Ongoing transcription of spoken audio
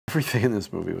Everything in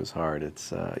this movie was hard.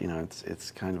 It's you know, it's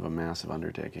kind of a massive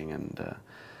undertaking, and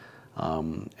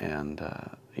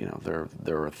you know,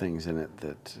 there are things in it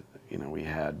that, you know, we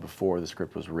had before the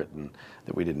script was written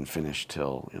that we didn't finish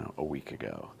till, you know, a week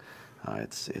ago.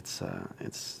 It's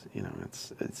you know,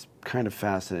 it's kind of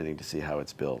fascinating to see how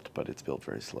it's built, but it's built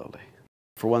very slowly.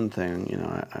 For one thing, you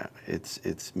know,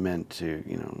 it's meant to,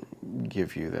 you know,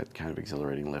 give you that kind of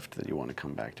exhilarating lift that you want to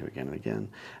come back to again and again.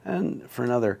 And for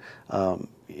another,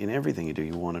 in everything you do,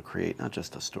 you want to create not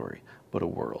just a story, but a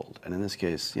world. And in this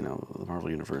case, you know, the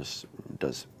Marvel Universe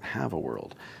does have a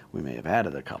world. We may have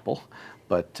added a couple,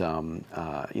 but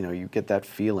you know, you get that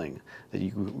feeling that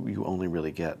you only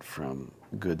really get from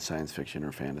good science fiction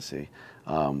or fantasy,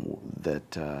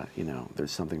 that you know,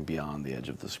 there's something beyond the edge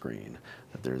of the screen,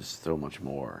 that there's so much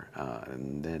more,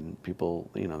 and then people,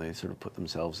 you know, they sort of put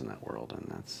themselves in that world, and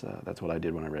that's what I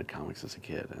did when I read comics as a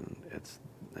kid, and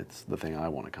it's the thing I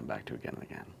want to come back to again and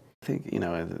again. I think, you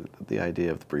know, the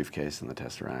idea of the briefcase and the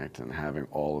Tesseract and having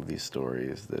all of these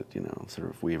stories that, you know, sort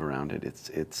of weave around it,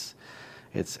 it's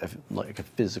like a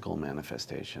physical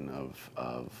manifestation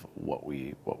of what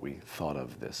we thought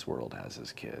of this world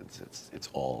as kids. It's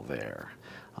all there,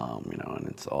 you know, and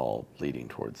it's all leading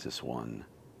towards this one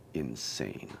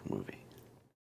insane movie.